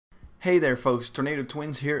Hey there folks,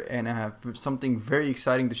 TornadoTwins here, and I have something very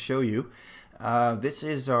exciting to show you. This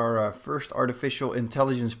is our first artificial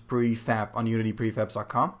intelligence prefab on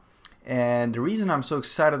unityprefabs.com, and the reason I'm so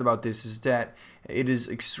excited about this is that it is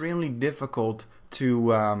extremely difficult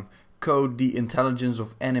to code the intelligence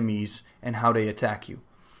of enemies and how they attack you.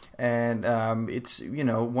 And it's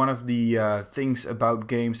one of the things about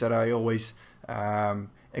games that I always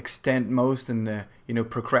extend most and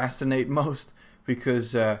procrastinate most,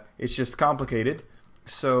 because it's just complicated.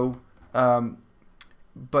 So,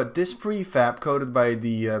 but this prefab coded by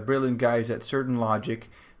the brilliant guys at Certain Logic,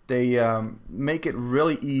 they make it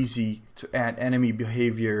really easy to add enemy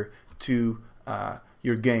behavior to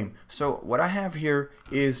your game. So what I have here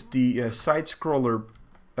is the Sidescroller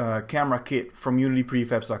camera kit from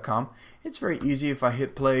unityprefabs.com. It's very easy. If I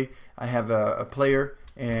hit play, I have a player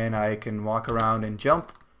and I can walk around and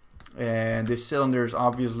jump. And this cylinder is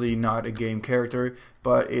obviously not a game character,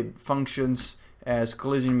 but it functions as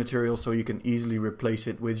collision material, so you can easily replace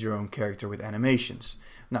it with your own character with animations.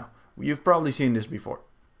 Now, you've probably seen this before.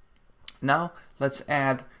 Now, let's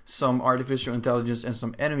add some artificial intelligence and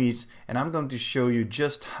some enemies, and I'm going to show you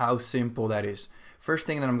just how simple that is. First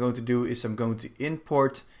thing that I'm going to do is I'm going to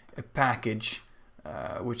import a package,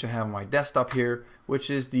 which I have on my desktop here, which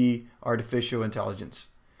is the artificial intelligence.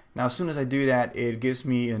 Now, as soon as I do that, it gives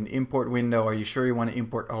me an import window. Are you sure you want to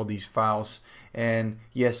import all these files? And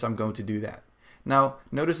yes, I'm going to do that. Now,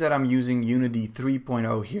 notice that I'm using Unity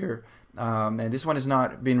 3.0 here. And this one has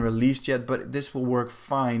not been released yet, but this will work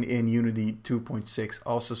fine in Unity 2.6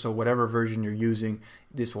 also. So whatever version you're using,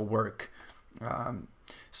 this will work.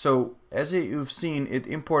 So as you've seen, it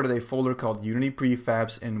imported a folder called Unity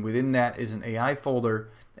Prefabs, and within that is an AI folder.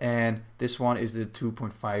 And this one is the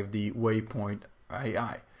 2.5D Waypoint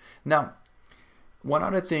AI. Now, one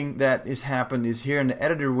other thing that has happened is here in the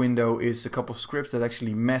editor window is a couple scripts that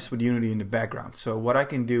actually mess with Unity in the background. So what I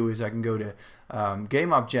can do is I can go to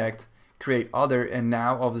game object, create other, and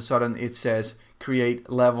now all of a sudden it says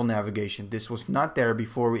create level navigation. This was not there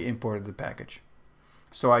before we imported the package.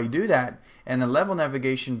 So I do that, and the level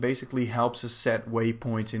navigation basically helps us set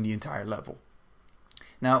waypoints in the entire level.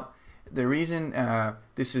 Now, the reason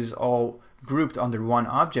this is all grouped under one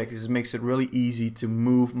object is it makes it really easy to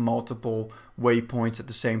move multiple waypoints at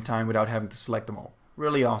the same time without having to select them all.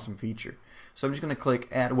 Really awesome feature. So I'm just going to click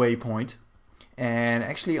add waypoint, and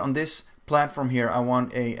actually on this platform here I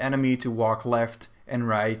want an enemy to walk left and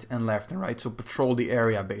right and left and right, so patrol the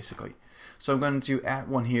area basically. So I'm going to add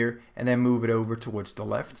one here and then move it over towards the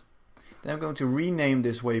left. Then I'm going to rename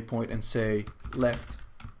this waypoint and say left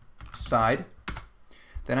side.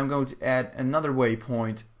 Then I'm going to add another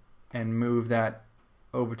waypoint and move that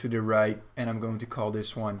over to the right, and I'm going to call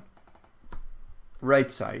this one right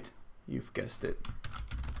side. You've guessed it.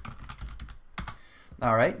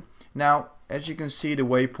 Alright, now as you can see, the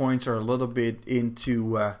waypoints are a little bit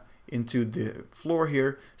into the floor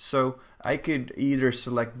here, so I could either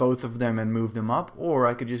select both of them and move them up, or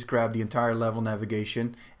I could just grab the entire level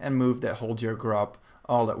navigation and move that whole geogram up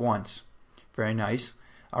all at once. Very nice.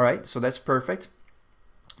 Alright, so that's perfect.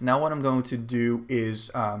 Now what I'm going to do is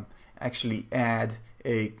actually add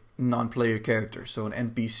a non-player character, so an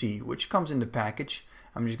NPC, which comes in the package.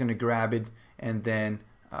 I'm just going to grab it and then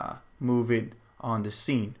move it on the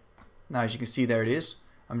scene. Now as you can see, there it is.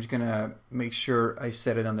 I'm just going to make sure I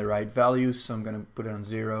set it on the right values, so I'm going to put it on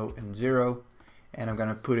 0 and 0, and I'm going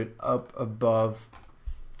to put it up above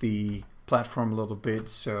the platform a little bit,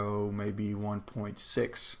 so maybe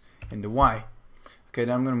 1.6 in the Y. Okay,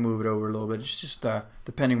 then I'm going to move it over a little bit. It's just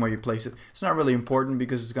depending where you place it. It's not really important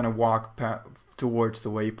because it's going to walk towards the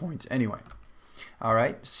waypoints anyway.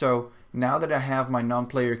 Alright, so now that I have my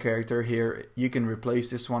non-player character here, you can replace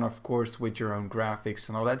this one, of course, with your own graphics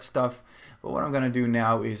and all that stuff. But what I'm going to do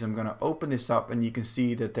now is I'm going to open this up, and you can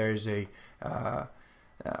see that there's a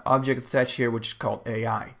object attached here which is called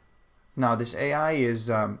AI. Now this AI is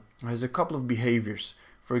has a couple of behaviors.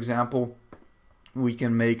 For example, we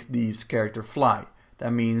can make these character fly.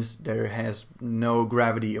 That means there has no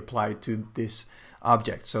gravity applied to this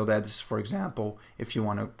object. So that is, for example, if you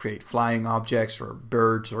want to create flying objects or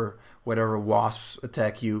birds or whatever, wasps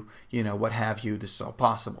attack you, what have you, this is all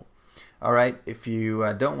possible. Alright, if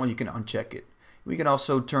you don't want, you can uncheck it. We can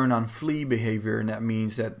also turn on flee behavior, and that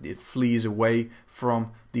means that it flees away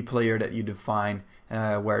from the player that you define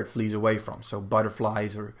where it flees away from. So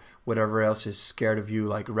butterflies or whatever else is scared of you,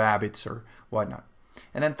 like rabbits or whatnot.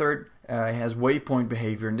 And then third, it has waypoint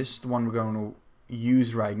behavior, and this is the one we're going to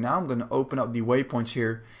use right now. I'm going to open up the waypoints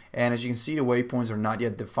here, and as you can see, the waypoints are not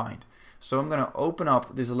yet defined. So I'm going to open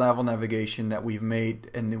up this level navigation that we've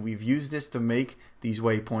made, and then we've used this to make these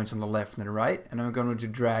waypoints on the left and the right. And I'm going to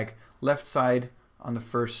drag left side on the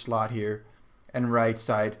first slot here and right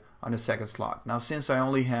side on the second slot. Now since I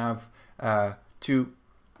only have 2,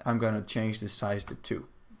 I'm going to change the size to 2.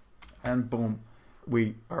 And boom,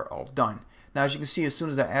 we are all done. Now as you can see, as soon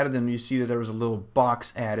as I added them, you see that there was a little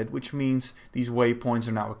box added, which means these waypoints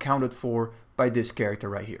are now accounted for by this character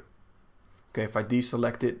right here. Okay, if I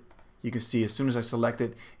deselect it, you can see as soon as I select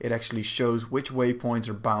it, it actually shows which waypoints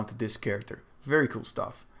are bound to this character. Very cool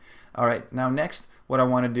stuff. Alright, now next what I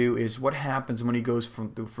want to do is what happens when he goes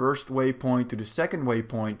from the first waypoint to the second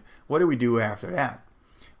waypoint. What do we do after that?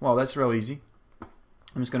 Well, that's real easy.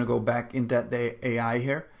 I'm just going to go back into the AI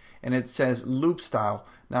here, and it says loop style.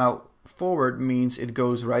 Now forward means it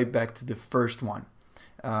goes right back to the first one.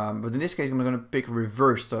 But in this case I'm going to pick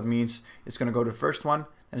reverse, so it means it's going to go to the first one,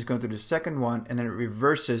 and it's going to the second one, and then it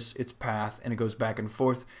reverses its path and it goes back and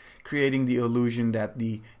forth, creating the illusion that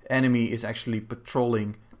the enemy is actually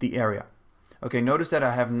patrolling the area. Okay, notice that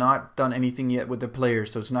I have not done anything yet with the player,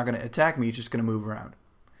 so it's not going to attack me, it's just going to move around.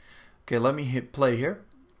 Okay, let me hit play here.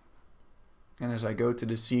 And as I go to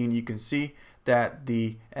the scene, you can see that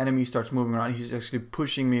the enemy starts moving around. He's actually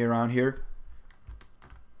pushing me around here.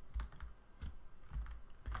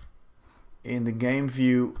 In the game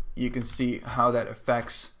view, you can see how that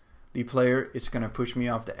affects the player. It's going to push me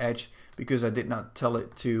off the edge because I did not tell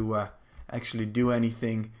it to actually do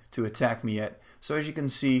anything to attack me yet. So as you can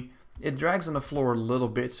see, it drags on the floor a little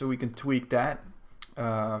bit, so we can tweak that.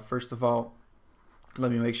 First of all,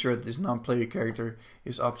 let me make sure that this non-player character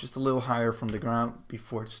is up just a little higher from the ground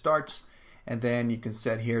before it starts. And then you can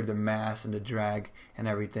set here the mass and the drag and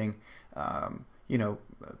everything. You know,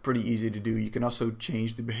 pretty easy to do. You can also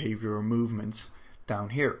change the behavior or movements down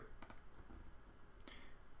here.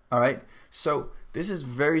 Alright, so this is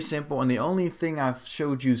very simple, and the only thing I've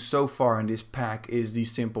showed you so far in this pack is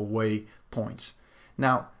these simple waypoints.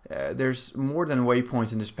 Now, there's more than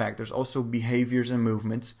waypoints in this pack. There's also behaviors and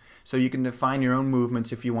movements. So you can define your own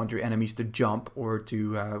movements if you want your enemies to jump or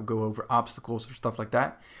to go over obstacles or stuff like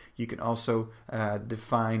that. You can also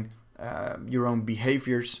define your own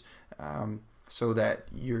behaviors so that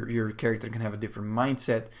your character can have a different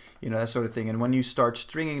mindset, you know, that sort of thing. And when you start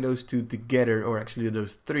stringing those two together, or actually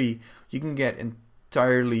those three, you can get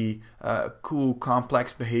entirely cool,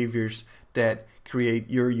 complex behaviors that create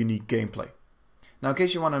your unique gameplay. Now, in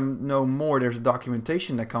case you want to know more, there's a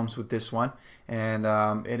documentation that comes with this one, and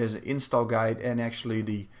it is an install guide and actually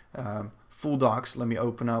the full docs. Let me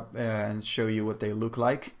open up and show you what they look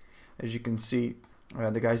like. As you can see,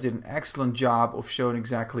 the guys did an excellent job of showing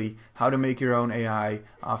exactly how to make your own AI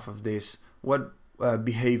off of this, what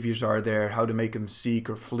behaviors are there, how to make them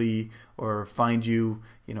seek or flee or find you,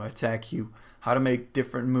 you know, attack you, how to make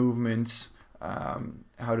different movements,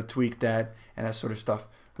 how to tweak that, and that sort of stuff.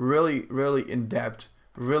 Really, really in-depth,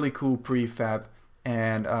 really cool prefab,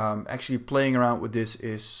 and actually playing around with this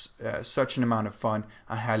is such an amount of fun.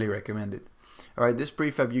 I highly recommend it. Alright, this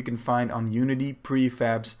prefab you can find on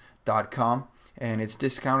unityprefabs.com, and it's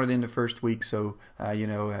discounted in the first week, so you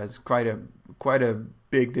know, it has quite a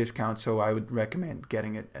big discount, so I would recommend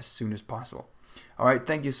getting it as soon as possible. Alright,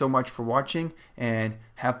 thank you so much for watching, and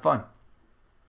have fun.